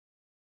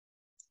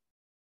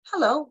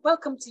Hello,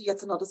 welcome to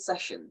yet another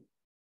session.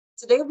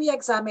 Today we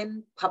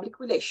examine public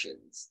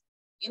relations.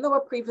 In our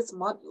previous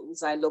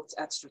modules, I looked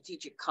at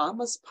strategic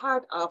commerce,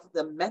 part of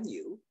the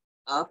menu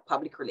of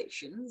public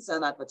relations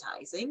and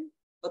advertising,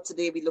 but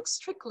today we look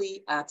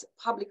strictly at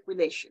public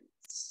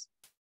relations.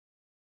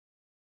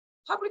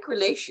 Public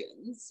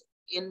relations,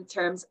 in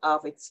terms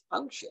of its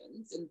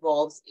functions,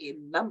 involves a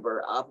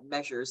number of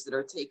measures that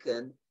are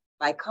taken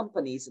by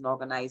companies and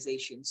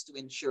organizations to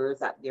ensure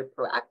that they're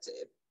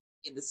proactive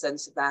in the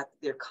sense that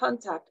their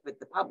contact with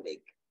the public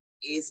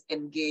is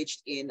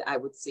engaged in, I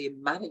would say,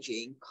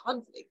 managing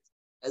conflict,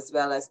 as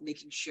well as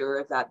making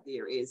sure that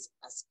there is,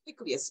 as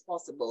quickly as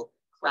possible,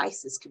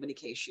 crisis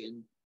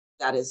communication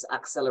that is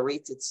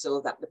accelerated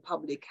so that the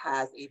public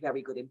has a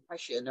very good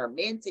impression or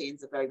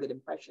maintains a very good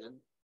impression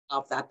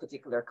of that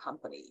particular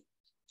company.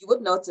 You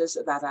would notice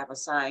that I've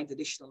assigned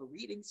additional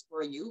readings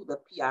for you,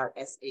 the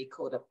PRSA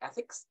Code of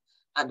Ethics,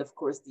 and of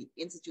course, the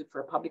Institute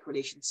for Public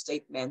Relations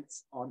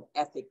Statements on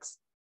Ethics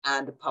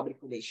and Public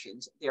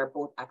Relations. They are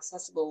both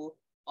accessible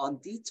on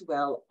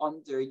D2L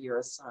under your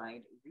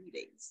assigned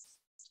readings.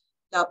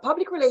 Now,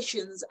 public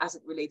relations as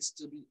it relates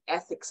to the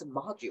ethics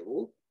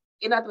module,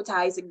 in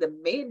advertising, the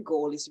main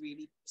goal is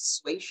really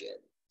persuasion.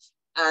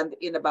 And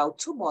in about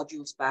 2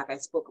 modules back, I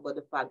spoke about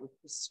the fact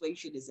that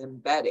persuasion is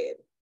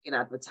embedded in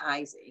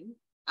advertising.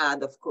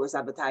 And of course,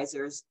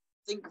 advertisers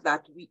think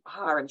that we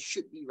are and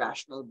should be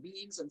rational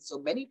beings. And so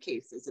many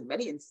cases, in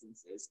many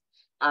instances,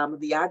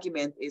 the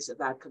argument is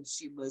that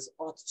consumers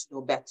ought to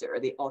know better.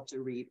 They ought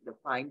to read the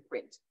fine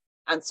print.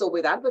 And so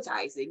with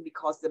advertising,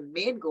 because the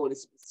main goal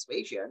is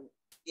persuasion,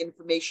 the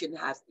information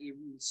has a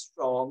really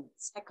strong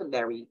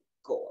secondary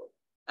goal.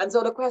 And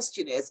so the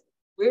question is,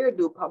 where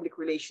do public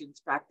relations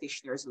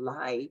practitioners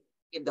lie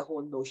in the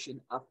whole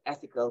notion of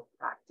ethical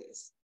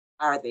practice?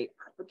 Are they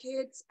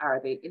advocates? Are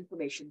they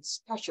information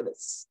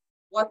specialists?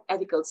 What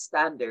ethical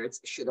standards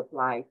should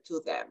apply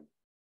to them?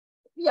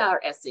 The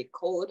PRSA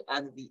code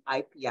and the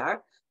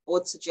IPR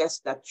both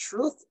suggest that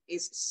truth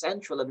is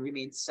central and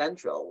remains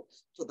central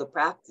to the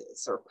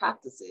practice or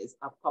practices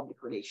of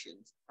public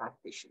relations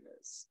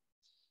practitioners.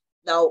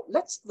 Now,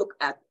 let's look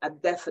at a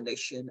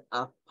definition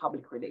of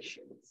public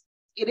relations.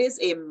 It is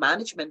a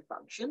management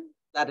function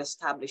that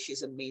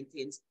establishes and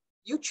maintains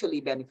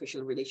mutually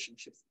beneficial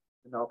relationships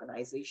with an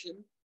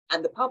organization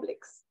and the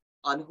publics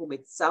on whom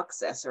its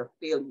success or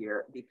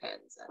failure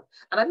depends.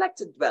 And I'd like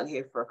to dwell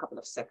here for a couple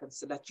of seconds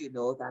to let you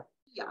know that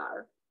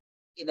PR,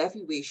 in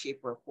every way, shape,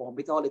 or form,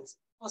 with all its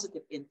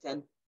positive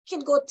intent, can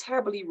go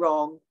terribly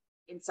wrong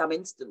in some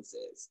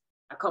instances.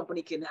 A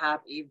company can have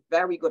a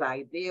very good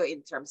idea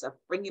in terms of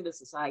bringing the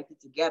society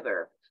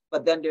together,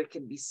 but then there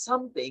can be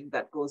something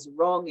that goes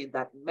wrong in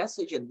that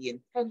message and the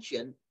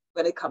intention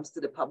when it comes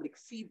to the public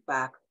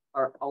feedback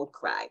or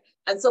outcry.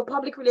 And so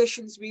public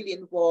relations really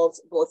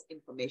involves both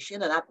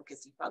information and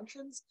advocacy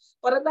functions,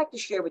 but I'd like to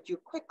share with you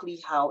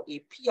quickly how a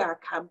PR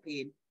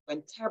campaign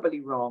went terribly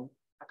wrong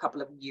a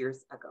couple of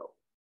years ago.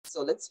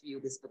 So let's view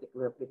this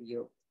particular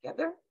video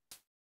together.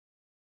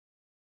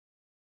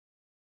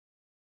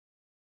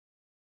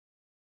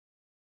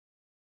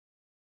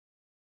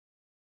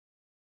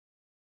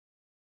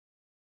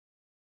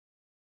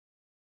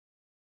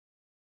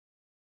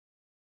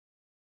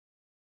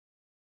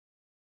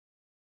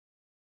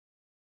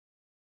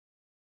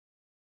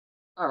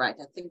 All right,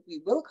 I think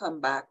we will come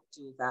back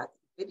to that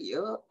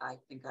video. I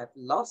think I've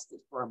lost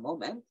it for a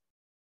moment,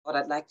 but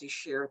I'd like to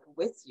share it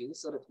with you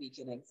so that we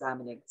can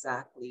examine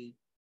exactly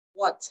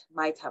what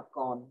might have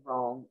gone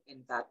wrong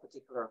in that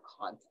particular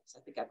context. I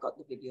think I've got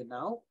the video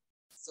now.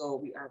 So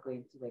we are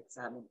going to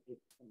examine it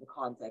in the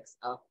context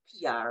of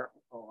PR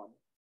on,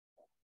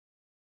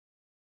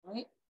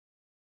 right?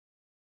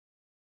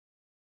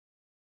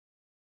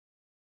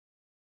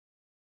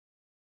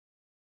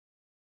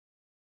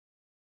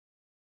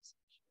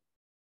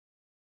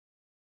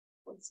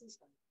 What's this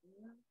one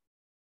here?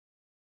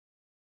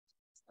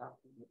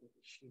 Starting with the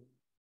issue,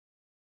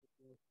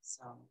 with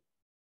some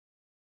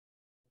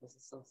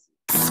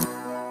associate.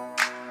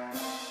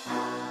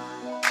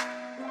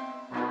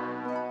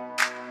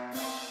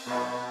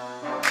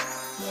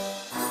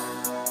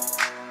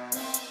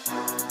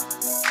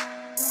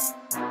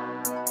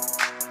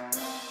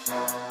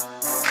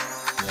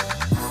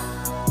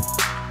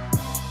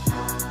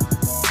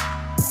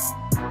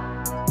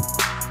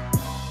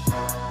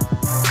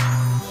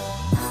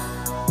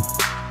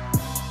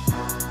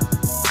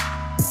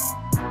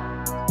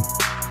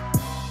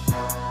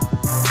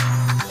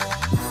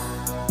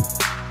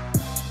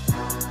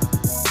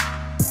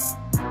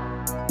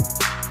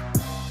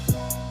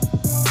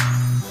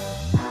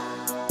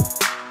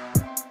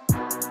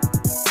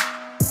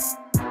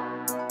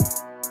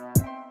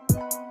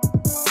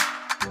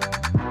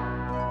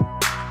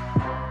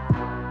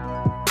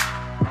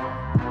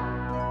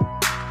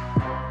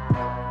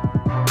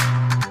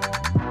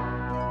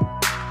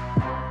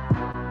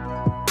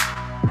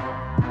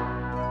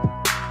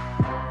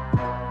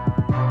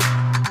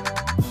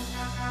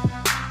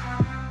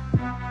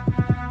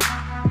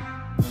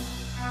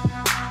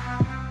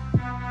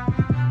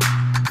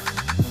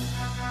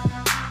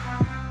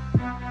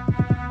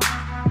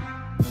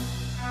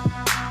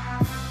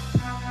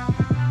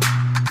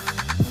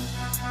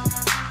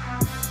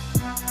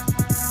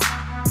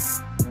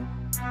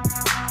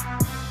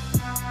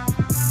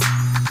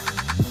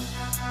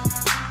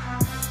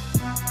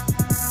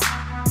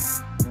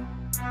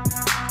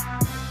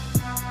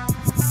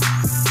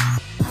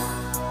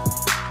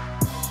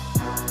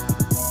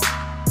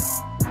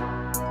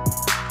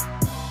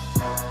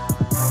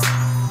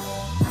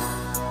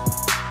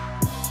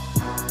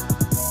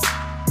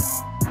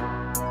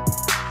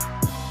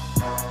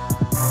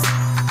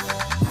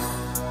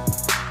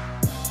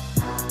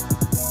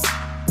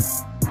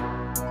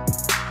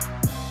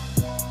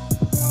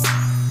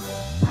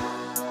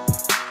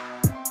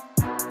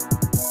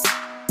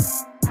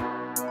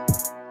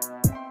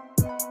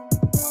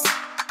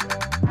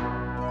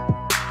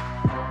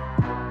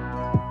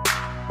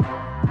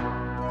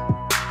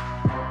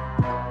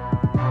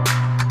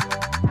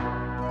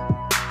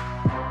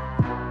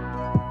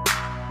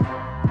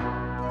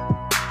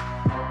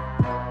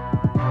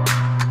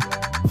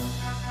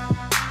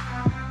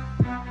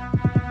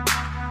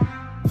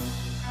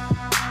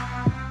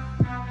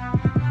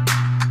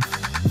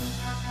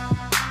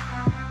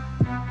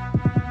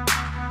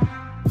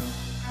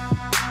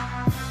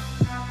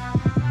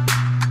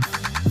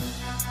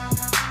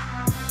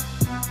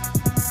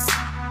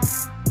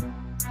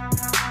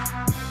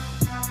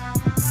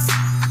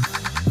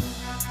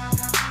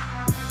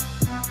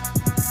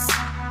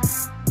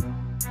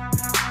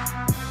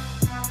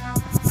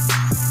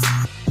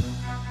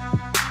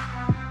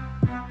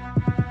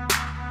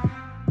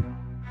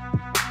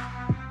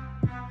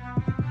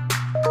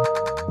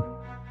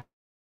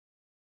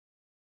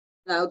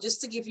 Now,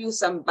 just to give you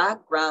some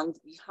background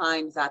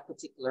behind that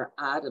particular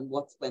ad and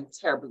what went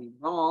terribly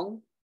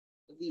wrong,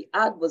 the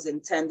ad was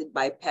intended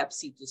by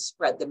Pepsi to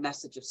spread the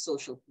message of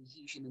social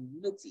cohesion and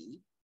unity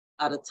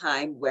at a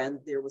time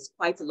when there was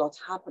quite a lot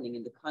happening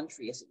in the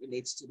country as it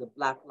relates to the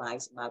Black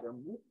Lives Matter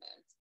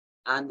movement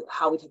and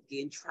how it had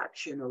gained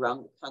traction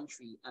around the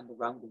country and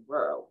around the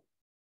world.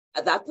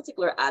 That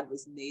particular ad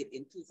was made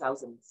in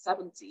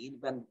 2017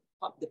 when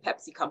the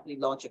Pepsi company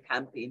launched a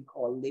campaign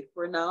called Live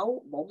for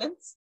Now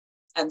Moments.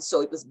 And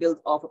so it was built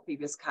off a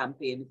previous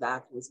campaign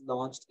that was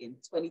launched in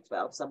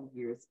 2012, some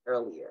years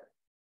earlier.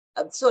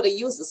 And so they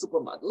used a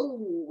supermodel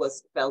who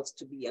was felt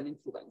to be an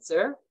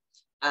influencer,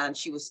 and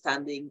she was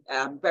standing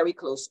very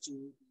close to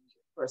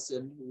the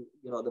person who,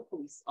 the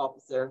police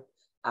officer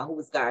who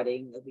was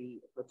guarding the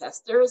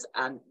protesters.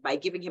 And by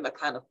giving him a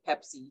can of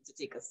Pepsi to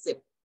take a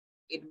sip,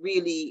 it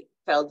really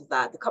felt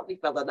that the company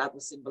felt that that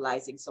was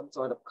symbolizing some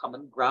sort of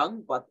common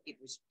ground, but it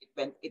was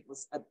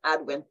an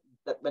ad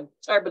that went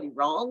terribly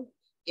wrong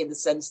in the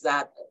sense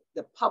that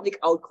the public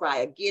outcry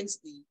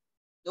against the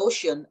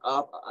notion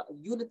of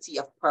unity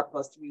of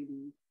purpose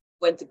really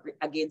went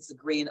against the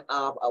grain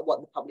of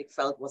what the public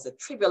felt was a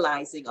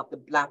trivializing of the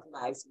Black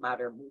Lives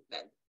Matter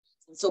movement.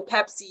 And so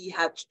Pepsi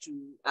had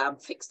to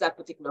fix that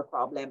particular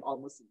problem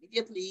almost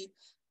immediately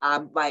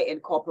by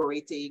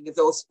incorporating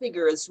those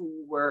figures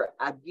who were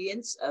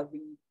against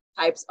the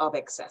types of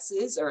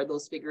excesses, or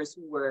those figures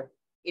who were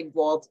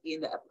involved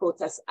in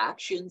protest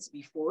actions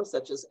before,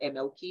 such as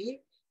MLK.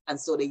 And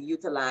so they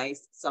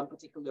utilized some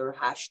particular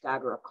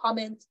hashtag or a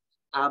comment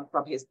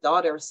from his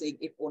daughter saying,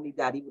 if only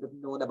daddy would have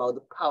known about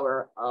the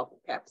power of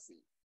Pepsi.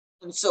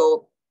 And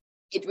so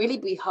it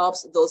really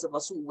helps those of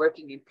us who are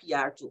working in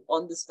PR to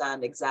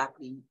understand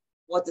exactly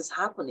what is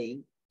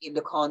happening in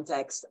the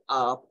context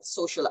of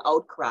social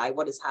outcry,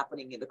 what is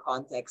happening in the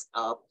context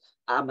of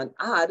an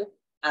ad,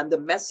 and the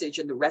message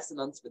and the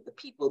resonance with the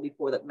people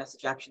before that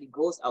message actually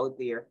goes out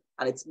there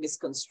and it's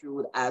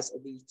misconstrued as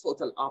the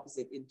total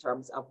opposite in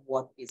terms of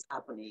what is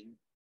happening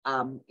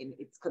in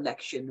its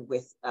connection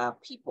with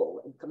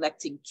people and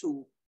connecting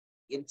to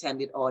the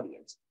intended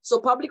audience. So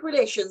public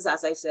relations,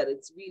 as I said,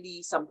 it's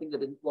really something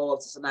that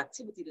it's an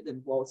activity that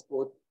involves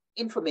both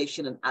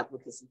information and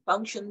advocacy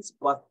functions,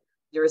 but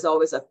there is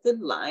always a thin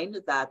line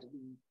that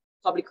the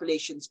public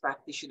relations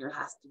practitioner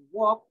has to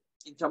walk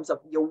in terms of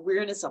the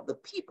awareness of the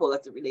people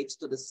as it relates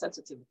to the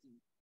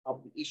sensitivity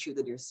of the issue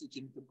that you're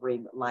seeking to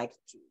bring light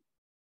to.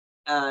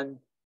 And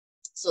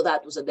so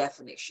that was a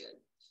definition.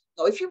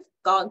 Now, if you've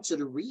gone to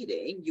the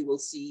reading, you will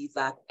see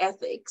that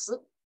ethics,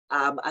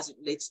 as it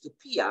relates to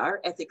PR,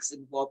 ethics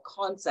involve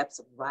concepts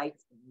of right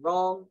and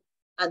wrong,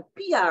 and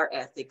PR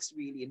ethics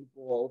really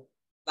involve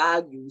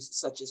values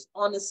such as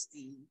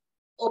honesty,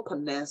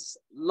 openness,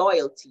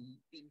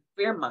 loyalty, being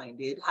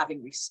fair-minded,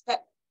 having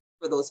respect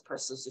for those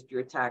persons that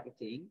you're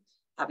targeting,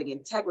 having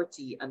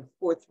integrity and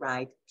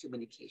forthright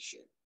communication.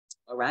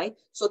 All right.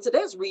 So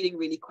today's reading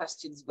really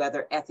questions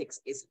whether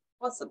ethics is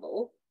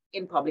possible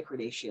in public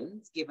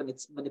relations, given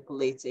its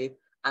manipulative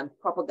and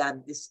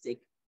propagandistic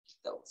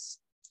ethos.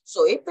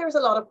 So if there's a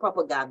lot of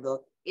propaganda,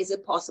 is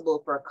it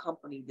possible for a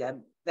company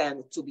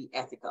then to be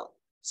ethical?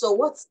 So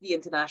what's the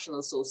International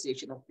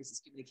Association of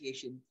Business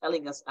Communication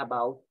telling us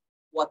about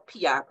what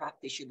PR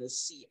practitioners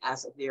see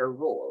as their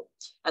role?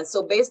 And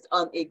so based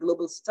on a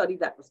global study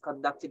that was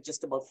conducted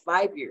just about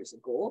 5 years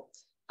ago,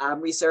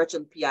 research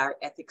on PR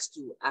ethics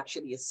to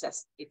actually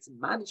assess its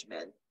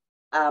management,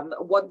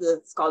 what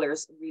the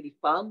scholars really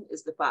found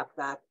is the fact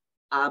that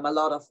a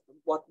lot of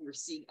what we're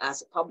seeing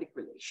as public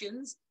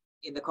relations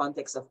in the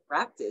context of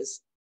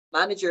practice,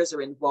 managers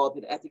are involved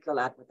in ethical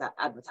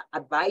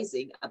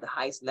advising at the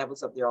highest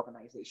levels of their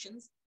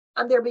organizations,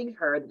 and they're being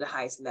heard at the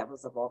highest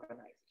levels of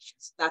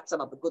organizations. That's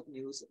some of the good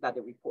news that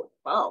the report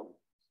found.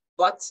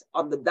 But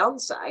on the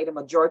downside, a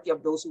majority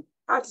of those who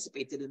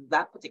participated in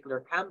that particular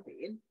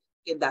campaign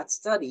in that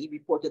study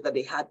reported that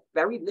they had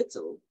very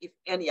little, if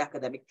any,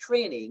 academic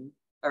training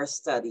or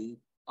study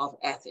of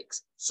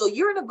ethics. So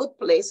you're in a good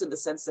place in the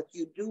sense that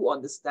you do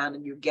understand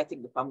and you're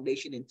getting the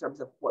foundation in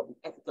terms of what the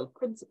ethical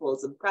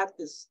principles and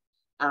practice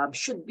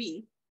should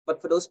be.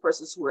 But for those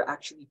persons who were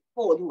actually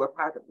polled, who were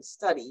part of the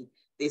study,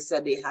 they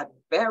said they had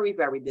very,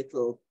 very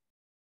little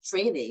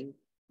training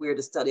where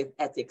the study of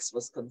ethics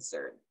was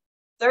concerned.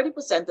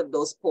 30% of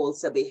those polled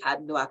said they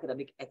had no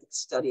academic ethics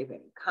study of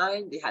any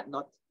kind. They had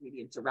not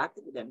really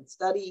interacted with any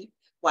study,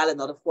 while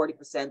another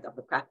 40% of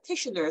the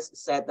practitioners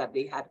said that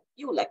they had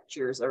few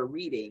lectures or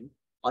reading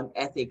on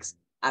ethics,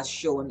 as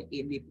shown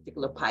in the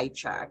particular pie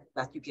chart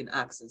that you can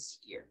access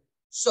here.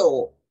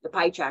 So the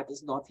pie chart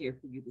is not here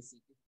for you to see,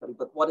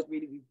 but what it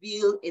really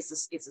reveals is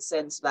a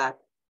sense that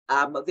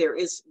there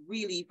is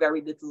really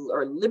very little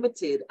or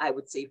limited, I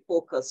would say,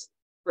 focus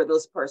for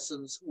those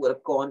persons who would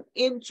have gone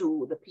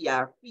into the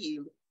PR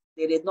field.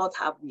 They did not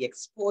have the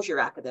exposure,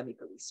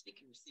 academically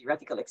speaking,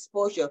 theoretical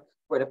exposure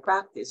for the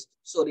practice.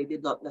 So they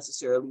did not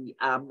necessarily,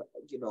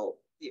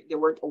 they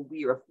weren't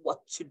aware of what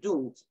to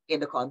do in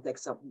the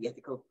context of the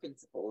ethical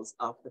principles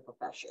of the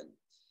profession.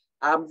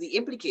 The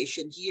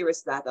implication here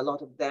is that a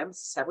lot of them,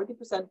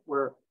 70%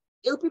 were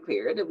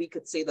ill-prepared. We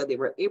could say that they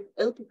were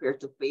ill-prepared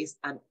to face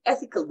an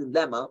ethical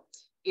dilemma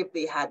if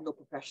they had no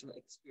professional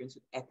experience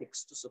with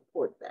ethics to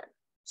support them.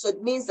 So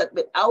it means that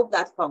without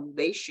that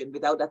foundation,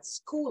 without that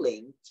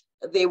schooling,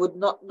 they would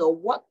not know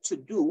what to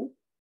do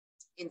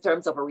in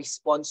terms of a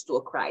response to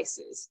a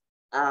crisis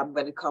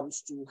when it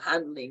comes to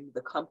handling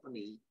the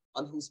company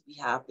on whose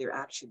behalf they're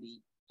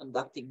actually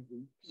conducting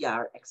the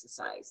PR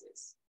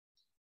exercises.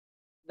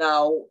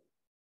 Now,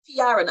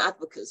 PR and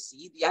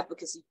advocacy, the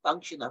advocacy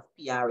function of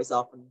PR is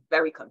often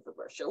very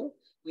controversial.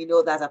 We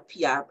know that a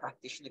PR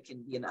practitioner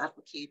can be an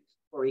advocate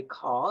for a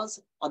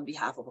cause on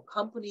behalf of a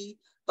company,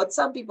 but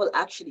some people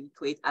actually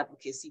equate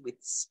advocacy with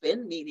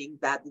spin, meaning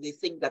that they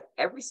think that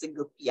every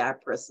single PR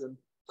person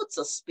puts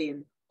a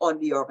spin on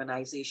the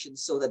organization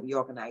so that the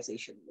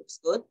organization looks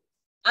good.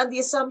 And the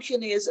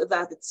assumption is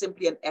that it's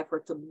simply an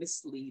effort to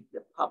mislead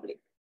the public.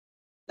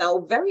 Now,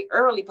 very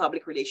early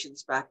public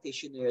relations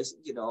practitioners,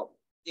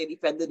 they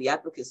defended the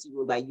advocacy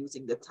rule by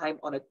using the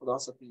time-honored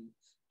philosophy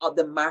of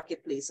the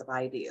marketplace of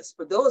ideas.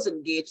 For those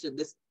engaged in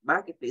this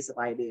marketplace of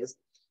ideas,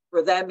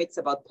 for them, it's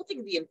about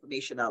putting the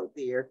information out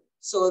there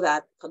so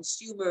that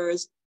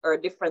consumers or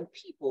different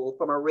people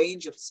from a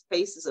range of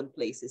spaces and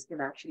places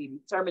can actually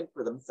determine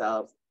for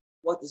themselves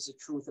what is the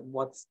truth and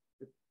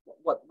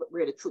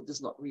where the truth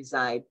does not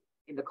reside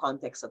in the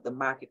context of the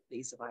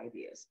marketplace of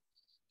ideas.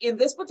 In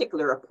this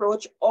particular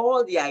approach,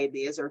 all the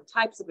ideas or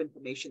types of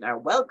information are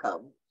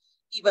welcome,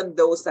 even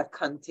those that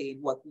contain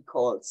what we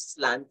call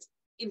slant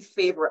in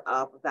favor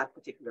of that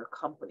particular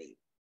company.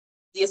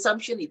 The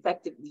assumption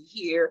effectively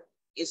here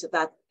is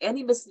that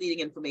any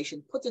misleading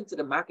information put into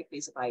the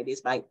marketplace of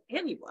ideas by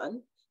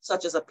anyone,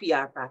 such as a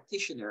PR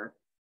practitioner,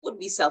 would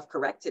be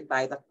self-corrected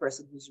by that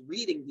person who's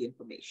reading the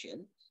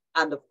information.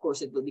 And of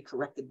course, it will be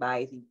corrected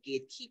by the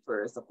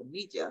gatekeepers of the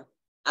media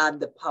and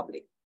the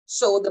public.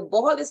 So the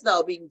ball is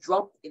now being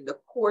dropped in the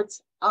court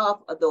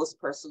of those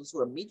persons who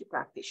are media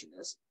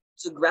practitioners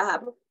to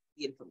grab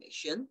the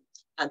information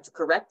and to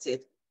correct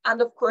it.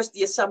 And of course,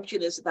 the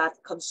assumption is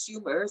that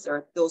consumers,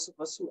 or those of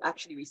us who are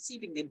actually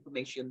receiving the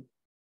information,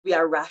 we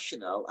are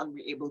rational and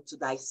we're able to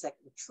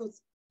dissect the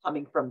truth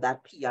coming from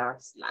that PR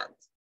slant.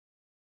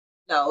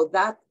 Now,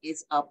 that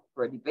is up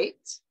for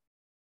debate,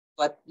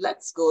 but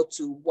let's go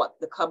to what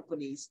the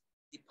company's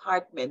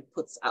department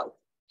puts out.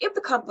 If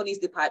the company's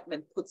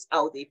department puts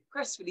out a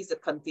press release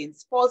that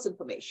contains false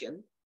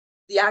information,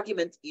 the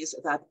argument is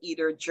that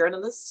either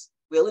journalists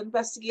will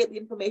investigate the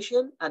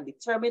information and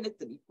determine it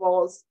to be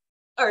false,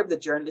 or if the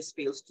journalist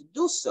fails to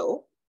do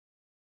so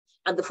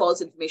and the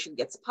false information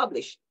gets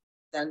published,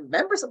 then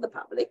members of the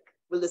public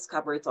will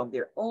discover it on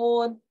their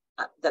own,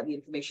 that the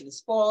information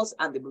is false,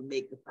 and they will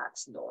make the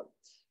facts known.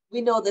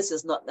 We know this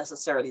is not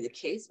necessarily the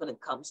case when it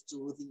comes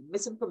to the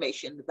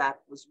misinformation that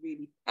was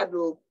really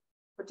peddled,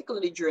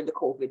 particularly during the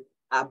COVID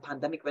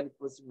pandemic when it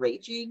was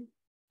raging.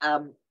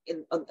 On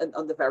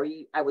the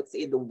very, I would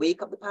say, in the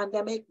wake of the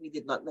pandemic, we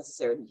did not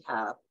necessarily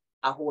have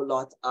a whole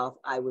lot of,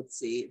 I would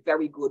say,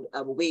 very good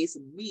ways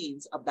and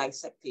means of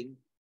dissecting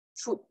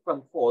truth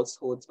from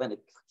falsehoods when it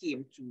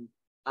came to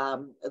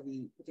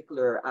the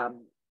particular,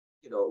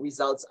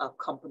 results of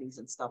companies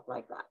and stuff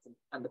like that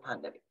and the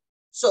pandemic.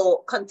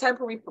 So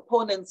contemporary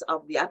proponents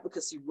of the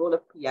advocacy role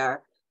of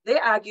PR, they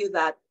argue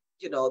that,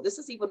 this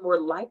is even more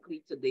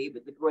likely today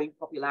with the growing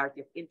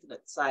popularity of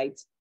internet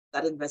sites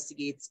that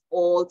investigates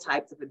all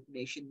types of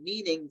information,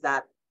 meaning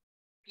that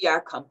PR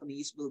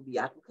companies will be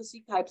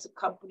advocacy types of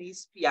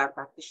companies. PR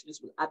practitioners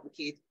will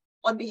advocate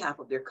on behalf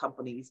of their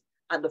companies.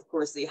 And of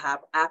course, they have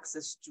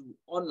access to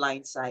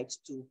online sites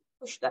to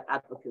push that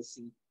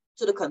advocacy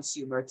to the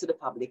consumer, to the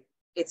public.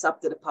 It's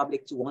up to the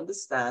public to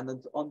understand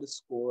and to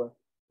underscore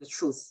the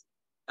truth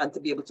and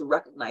to be able to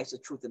recognize the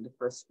truth in the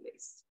first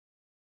place.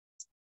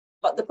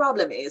 But the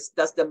problem is,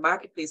 does the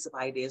marketplace of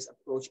ideas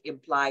approach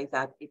imply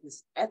that it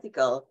is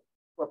ethical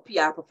for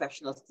PR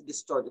professionals to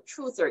distort the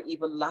truth or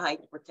even lie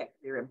to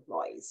protect their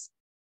employees?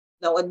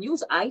 Now, a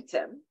news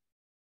item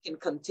can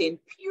contain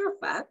pure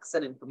facts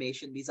and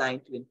information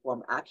designed to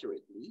inform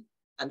accurately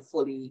and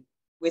fully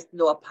with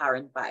no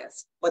apparent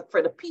bias. But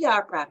for the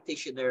PR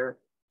practitioner,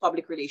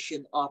 public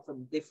relation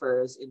often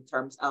differs in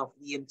terms of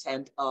the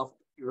intent of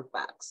pure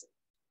facts.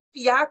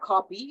 PR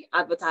copy,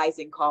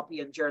 advertising copy,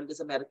 and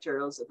journalism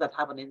editorials that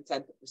have an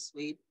intent to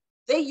persuade,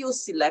 they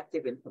use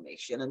selective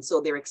information. And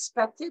so they're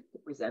expected to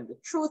present the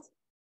truth,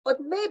 but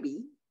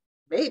maybe,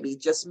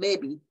 just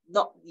maybe,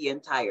 not the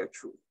entire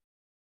truth.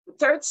 The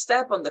third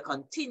step on the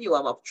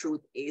continuum of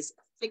truth is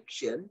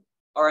fiction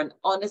or an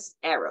honest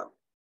error.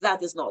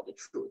 That is not the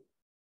truth,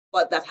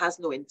 but that has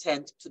no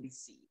intent to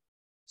deceive.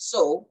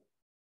 So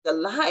the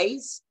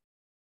lies,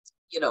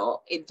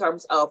 in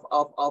terms of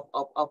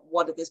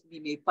what it is we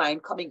may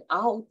find coming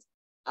out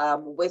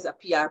with a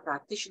PR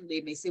practitioner,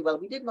 they may say, well,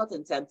 we did not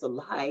intend to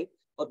lie,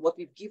 but what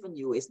we've given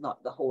you is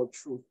not the whole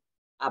truth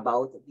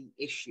about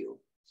the issue.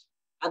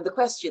 And the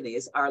question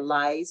is, are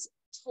lies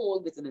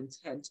told with an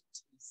intent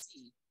to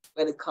deceive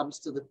when it comes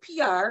to the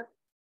PR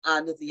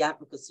and the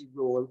advocacy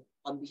role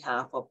on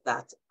behalf of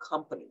that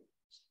company?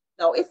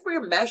 Now, if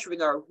we're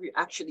measuring or we're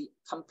actually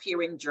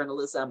comparing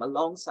journalism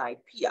alongside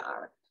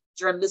PR,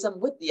 journalism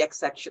with the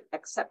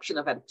exception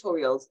of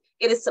editorials,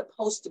 it is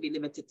supposed to be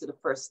limited to the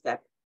first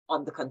step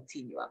on the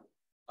continuum.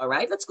 All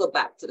right, let's go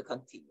back to the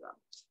continuum.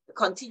 The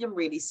continuum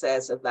really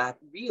says that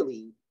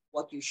really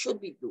what you should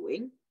be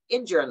doing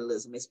in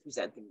journalism is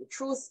presenting the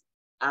truth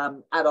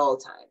at all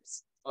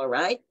times. All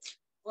right.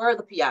 For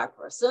the PR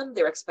person,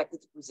 they're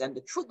expected to present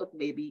the truth, but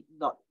maybe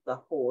not the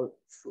whole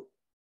truth.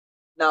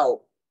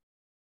 Now,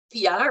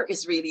 PR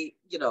is really,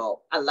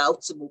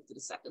 allowed to move to the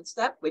second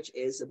step, which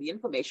is the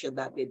information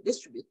that they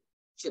distribute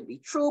should be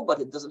true, but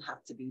it doesn't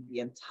have to be the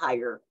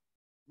entire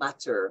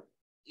matter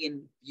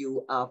in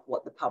view of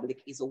what the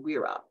public is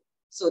aware of.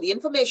 So the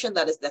information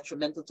that is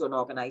detrimental to an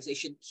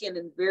organization can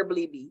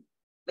invariably be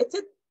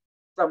omitted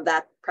from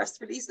that press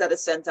release that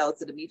is sent out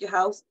to the media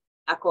house,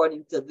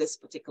 according to this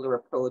particular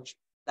approach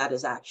that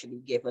is actually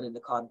given in the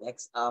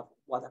context of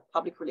what a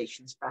public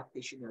relations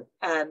practitioner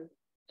can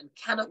and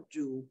cannot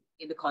do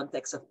in the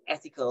context of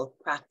ethical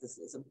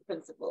practices and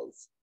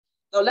principles.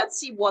 Now, let's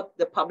see what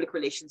the Public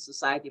Relations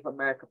Society of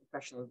America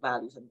Professional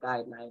Values and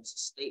Guidelines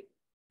state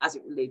as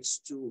it relates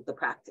to the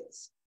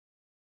practice.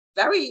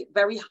 Very,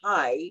 very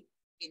high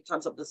in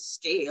terms of the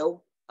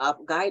scale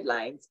of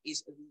guidelines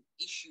is the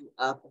issue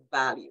of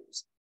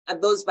values.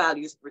 And those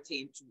values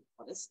pertain to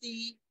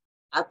honesty,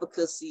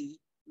 advocacy,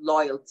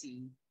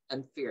 loyalty,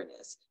 and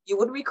fairness. You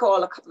would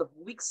recall a couple of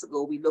weeks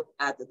ago, we looked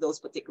at those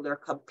particular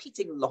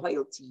competing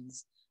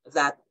loyalties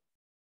that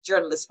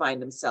journalists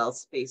find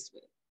themselves faced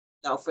with.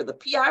 Now, for the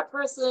PR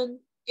person,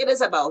 it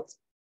is about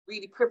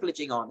really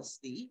privileging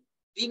honesty,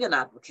 being an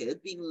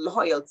advocate, being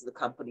loyal to the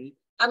company,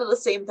 and at the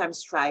same time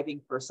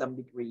striving for some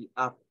degree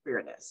of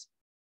fairness.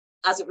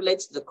 As it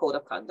relates to the code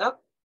of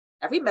conduct,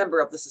 every member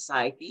of the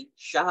society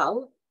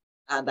shall,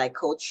 and I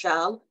quote,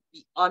 shall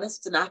be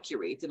honest and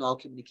accurate in all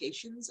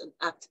communications and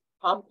act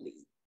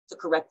promptly to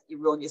correct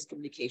erroneous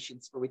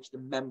communications for which the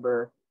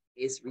member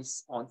is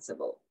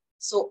responsible.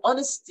 So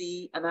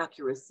honesty and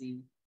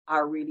accuracy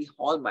are really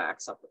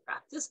hallmarks of the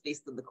practice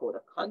based on the code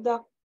of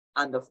conduct.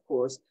 And of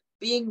course,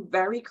 being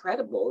very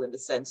credible in the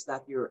sense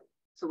that you're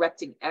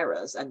correcting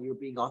errors and you're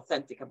being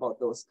authentic about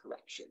those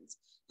corrections.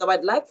 Now,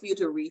 I'd like for you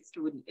to read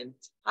through the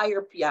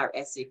entire PR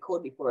essay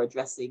code before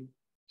addressing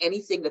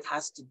anything that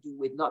has to do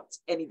with not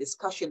any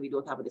discussion, we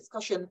don't have a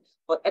discussion,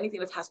 but anything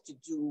that has to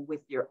do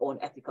with your own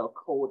ethical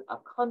code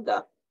of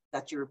conduct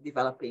that you're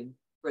developing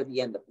for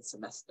the end of the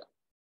semester.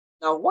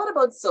 Now, what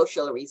about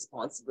social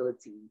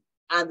responsibility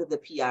and the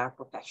PR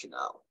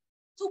professional?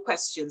 Two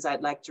questions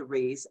I'd like to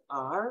raise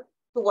are,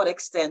 to what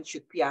extent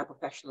should PR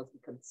professionals be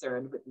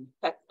concerned with the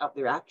effect of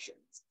their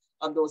actions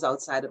on those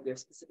outside of their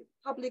specific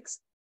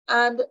publics?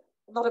 And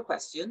another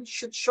question,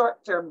 should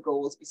short-term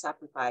goals be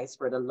sacrificed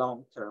for the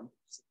long-term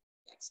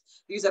effects?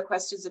 These are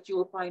questions that you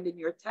will find in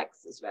your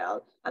text as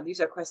well. And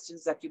these are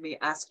questions that you may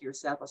ask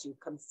yourself as you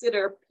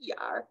consider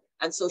PR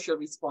and social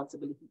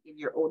responsibility in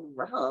your own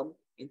realm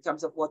in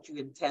terms of what you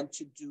intend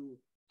to do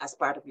as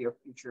part of your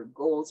future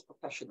goals,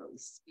 professionally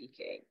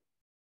speaking.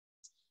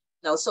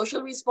 Now,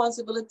 social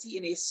responsibility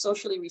in a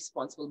socially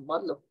responsible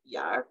model of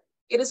PR,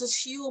 it is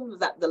assumed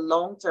that the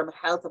long-term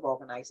health of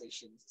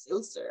organizations is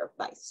ill-served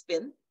by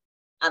spin,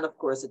 and of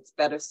course, it's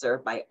better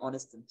served by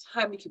honest and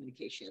timely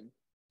communication,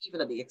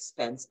 even at the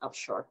expense of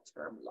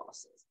short-term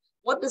losses.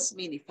 What this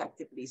means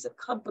effectively is that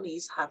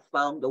companies have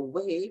found a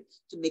way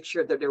to make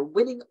sure that they're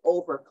winning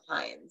over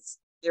clients,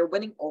 they're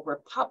winning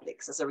over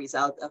publics as a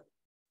result of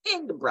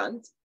paying the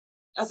brunt,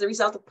 as a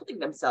result of putting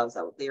themselves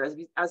out there,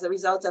 as a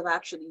result of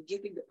actually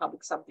giving the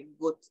public something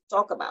good to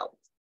talk about,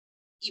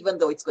 even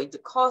though it's going to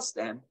cost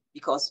them,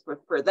 because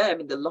for them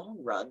in the long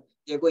run,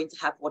 they're going to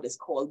have what is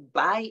called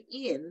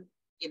buy-in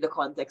in the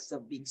context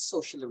of being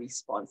socially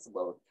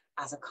responsible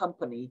as a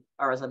company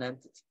or as an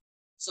entity.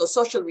 So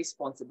social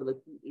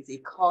responsibility is a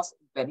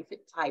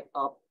cost-benefit type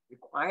of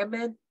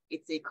requirement.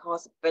 It's a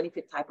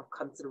cost-benefit type of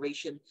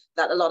consideration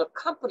that a lot of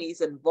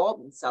companies involve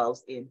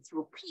themselves in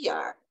through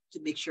PR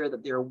to make sure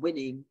that they're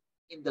winning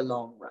in the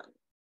long run.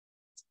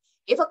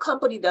 If a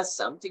company does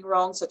something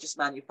wrong, such as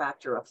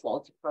manufacture a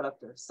faulty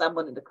product or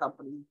someone in the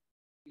company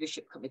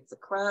leadership commits a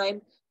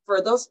crime,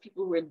 for those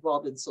people who are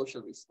involved in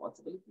social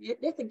responsibility,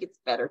 they think it's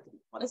better to be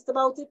honest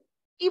about it,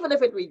 even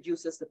if it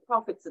reduces the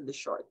profits in the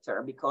short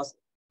term, because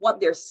what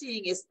they're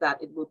seeing is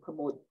that it will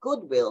promote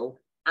goodwill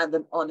and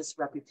an honest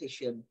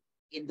reputation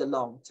in the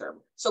long term.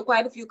 So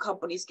quite a few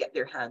companies get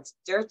their hands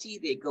dirty.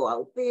 They go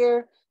out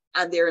there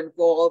and they're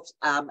involved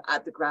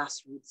at the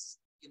grassroots,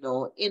 in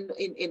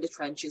the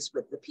trenches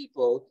with the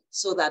people,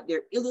 so that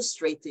they're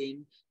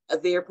illustrating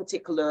their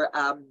particular,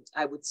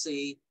 I would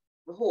say,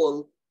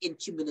 role in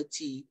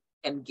community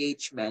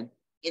engagement,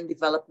 in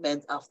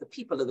development of the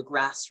people of the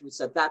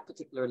grassroots at that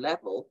particular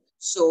level,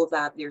 so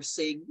that they're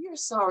saying, we're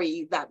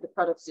sorry that the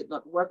products did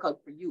not work out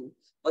for you,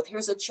 but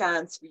here's a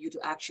chance for you to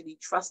actually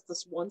trust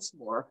us once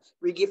more.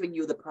 We're giving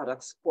you the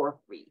products for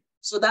free.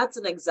 So that's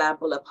an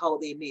example of how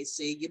they may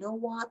say, you know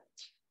what,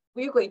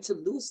 we're going to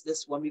lose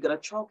this one. We're going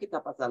to chalk it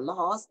up as a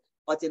loss,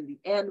 but in the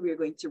end, we're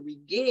going to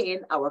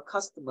regain our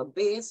customer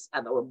base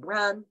and our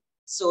brand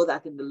so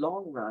that in the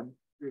long run,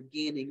 you're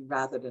gaining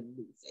rather than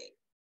losing.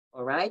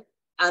 All right.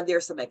 And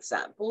there's some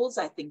examples.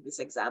 I think this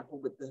example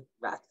with the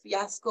rat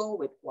fiasco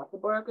with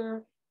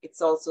Whataburger,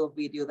 it's also a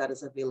video that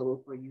is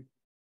available for you to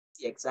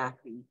see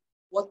exactly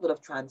what would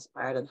have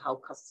transpired and how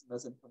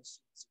customers and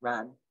consumers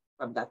ran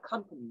from that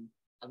company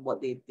and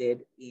what they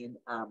did in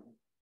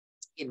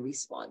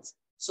response.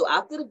 So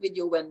after the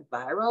video went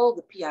viral,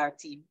 the PR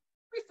team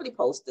briefly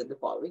posted the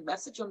following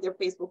message on their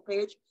Facebook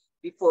page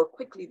before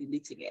quickly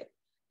deleting it.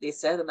 They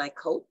said, and I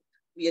quote,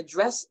 "We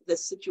address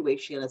this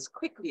situation as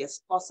quickly as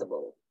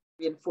possible,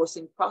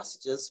 reinforcing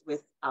procedures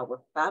with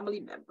our family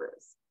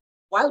members.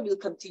 While we'll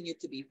continue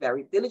to be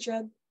very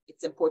diligent,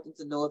 it's important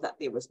to know that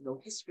there was no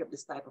history of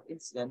this type of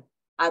incident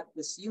at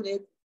this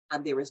unit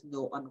and there is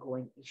no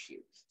ongoing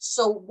issue."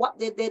 So what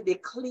they did, they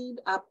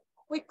cleaned up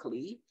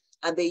quickly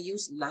and they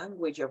used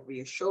language of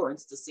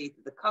reassurance to say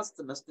to the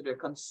customers, to their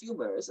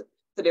consumers,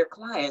 to their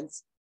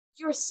clients,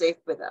 "You're safe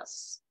with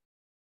us.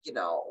 You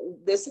know,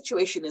 the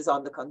situation is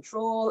under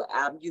control.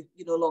 You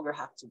no longer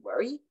have to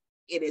worry.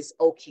 It is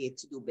okay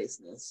to do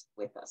business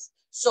with us."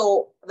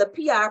 So the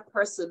PR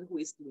person who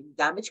is doing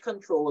damage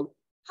control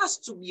has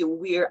to be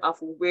aware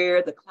of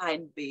where the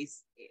client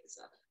base is.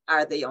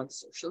 Are they on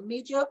social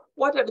media?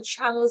 What are the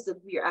channels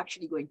that we are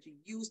actually going to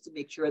use to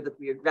make sure that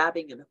we are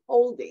grabbing and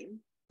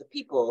holding the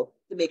people,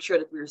 to make sure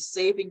that we're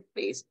saving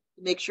face,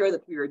 to make sure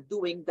that we are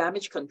doing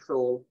damage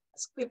control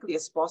as quickly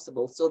as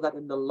possible so that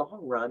in the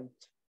long run,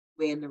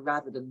 win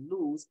rather than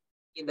lose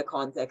in the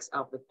context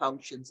of the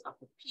functions of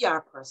the PR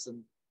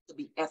person to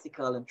be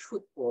ethical and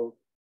truthful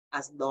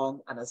as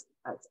long and as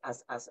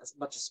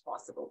much as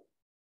possible.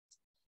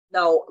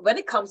 Now, when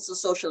it comes to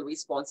social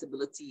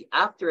responsibility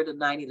after the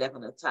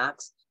 9/11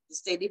 attacks, the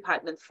State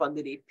Department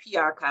funded a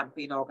PR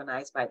campaign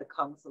organized by the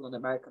Council of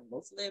American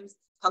Muslims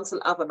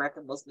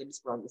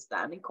for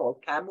Understanding,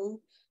 called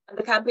CAMU. And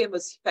the campaign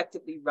was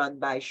effectively run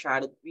by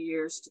Charlotte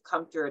Beers to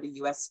counter the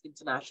US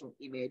international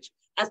image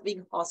as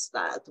being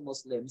hostile to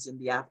Muslims in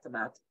the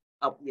aftermath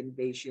of the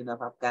invasion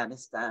of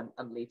Afghanistan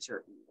and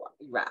later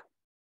Iraq.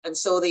 And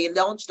so they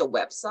launched a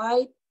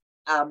website.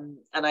 And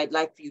I'd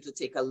like for you to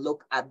take a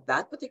look at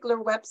that particular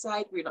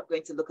website. We're not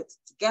going to look at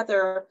it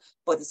together,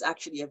 but it's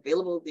actually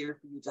available there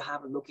for you to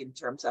have a look in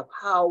terms of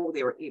how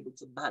they were able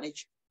to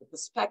manage the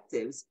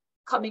perspectives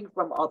coming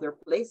from other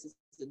places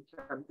in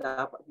terms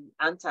of the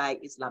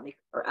anti-Islamic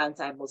or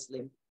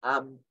anti-Muslim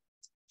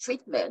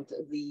treatment,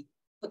 the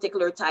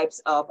particular types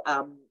of,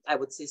 I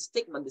would say,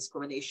 stigma and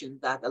discrimination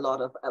that a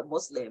lot of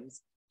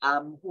Muslims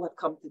who had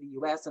come to the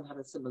US and had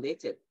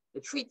assimilated,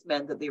 the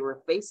treatment that they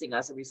were facing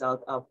as a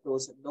result of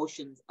those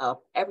notions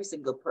of every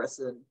single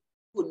person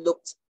who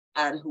looked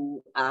and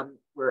who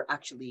were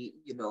actually,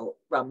 you know,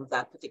 from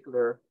that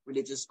particular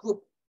religious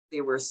group,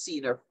 they were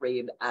seen or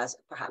framed as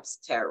perhaps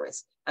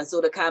terrorists. And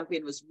so the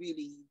campaign was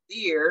really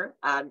there,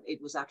 and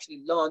it was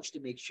actually launched to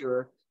make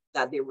sure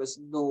that there was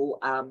no,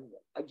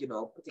 you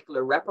know,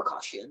 particular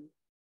repercussion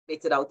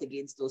meted out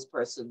against those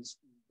persons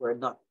who were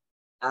not,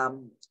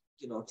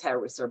 you know,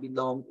 terrorists or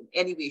belonged in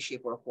any way,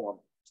 shape, or form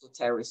to a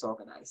terrorist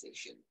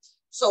organization.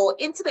 So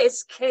in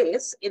today's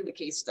case, in the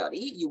case study,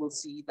 you will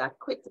see that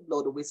quick to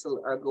blow the whistle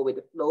or go with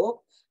the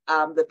flow.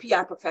 The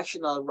PR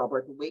professional,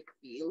 Robert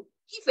Wakefield,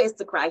 he faced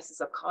the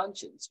crisis of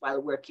conscience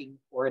while working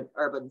for an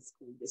urban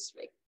school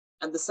district.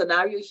 And the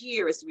scenario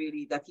here is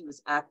really that he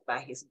was asked by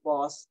his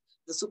boss,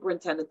 the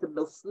superintendent, to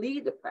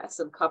mislead the press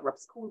and cover up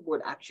school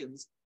board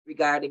actions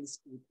regarding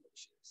school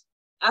closures.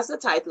 As the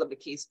title of the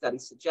case study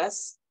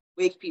suggests,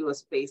 Wakefield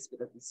was faced with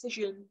a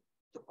decision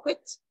to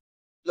quit,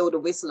 blow the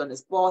whistle on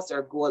his boss,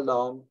 or go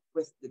along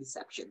with the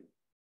deception.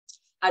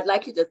 I'd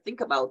like you to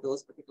think about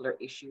those particular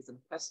issues and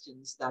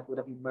questions that would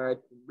have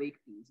emerged in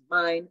Wakefield's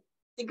mind.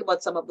 Think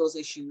about some of those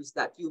issues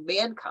that you may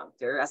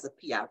encounter as a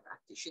PR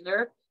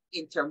practitioner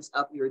in terms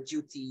of your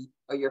duty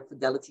or your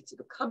fidelity to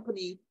the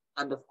company,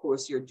 and of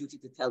course, your duty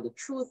to tell the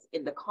truth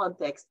in the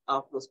context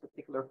of those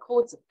particular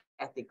codes of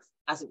ethics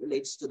as it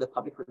relates to the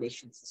Public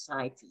Relations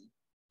Society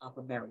of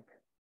America.